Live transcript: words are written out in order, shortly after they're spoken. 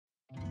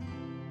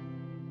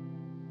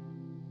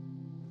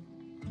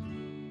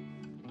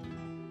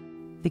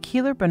The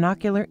Keeler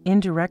binocular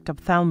indirect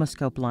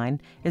ophthalmoscope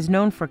line is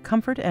known for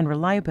comfort and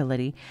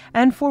reliability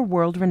and for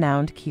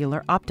world-renowned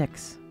Keeler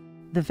optics.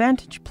 The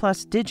Vantage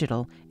Plus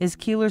Digital is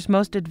Keeler's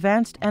most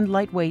advanced and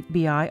lightweight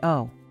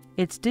BIO.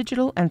 Its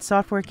digital and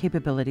software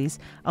capabilities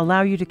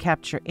allow you to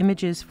capture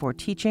images for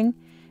teaching,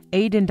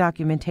 aid in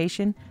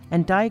documentation,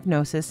 and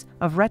diagnosis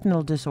of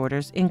retinal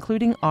disorders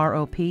including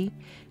ROP,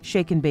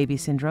 shaken baby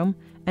syndrome,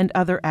 and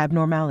other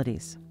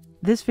abnormalities.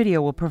 This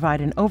video will provide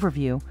an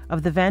overview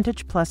of the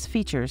Vantage Plus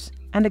features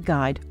and a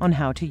guide on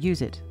how to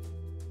use it.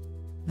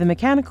 The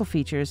mechanical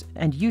features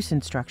and use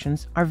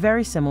instructions are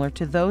very similar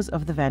to those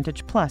of the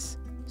Vantage Plus,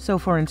 so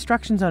for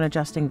instructions on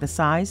adjusting the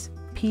size,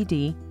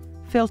 PD,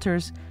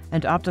 filters,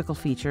 and optical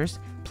features,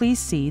 please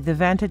see the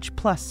Vantage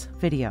Plus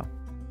video.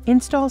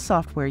 Install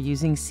software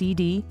using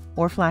CD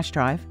or flash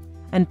drive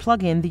and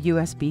plug in the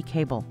USB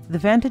cable. The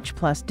Vantage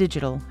Plus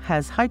Digital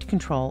has height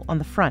control on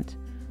the front,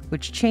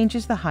 which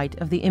changes the height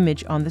of the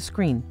image on the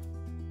screen.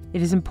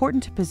 It is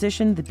important to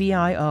position the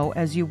BIO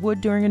as you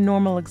would during a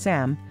normal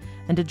exam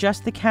and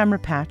adjust the camera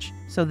patch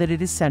so that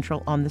it is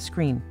central on the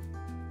screen.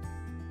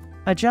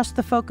 Adjust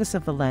the focus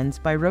of the lens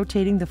by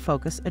rotating the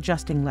focus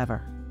adjusting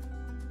lever.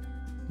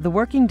 The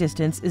working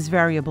distance is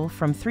variable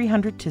from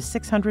 300 to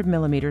 600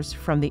 millimeters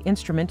from the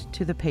instrument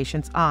to the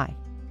patient's eye.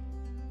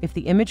 If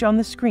the image on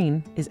the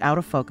screen is out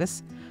of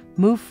focus,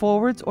 move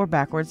forwards or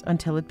backwards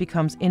until it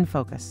becomes in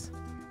focus.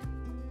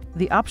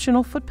 The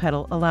optional foot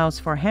pedal allows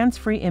for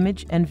hands-free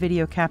image and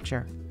video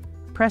capture.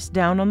 Press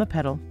down on the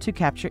pedal to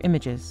capture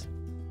images.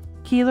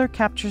 Keeler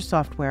Kapture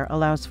Software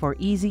allows for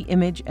easy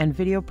image and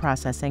video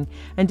processing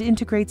and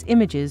integrates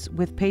images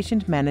with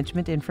patient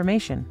management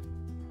information.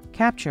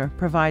 Kapture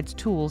provides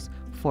tools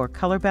for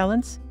color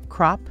balance,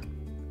 crop,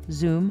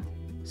 zoom,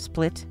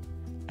 split,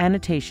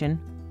 annotation,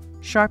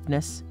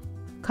 sharpness,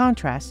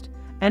 contrast,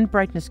 and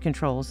brightness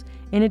controls,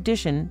 in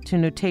addition to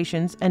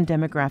notations and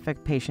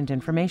demographic patient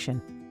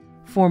information.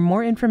 For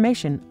more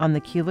information on the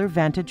Keeler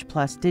Vantage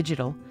Plus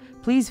Digital,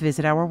 please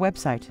visit our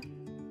website.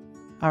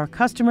 Our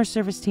customer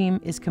service team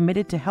is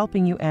committed to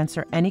helping you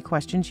answer any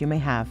questions you may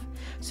have,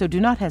 so do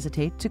not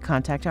hesitate to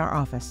contact our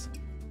office.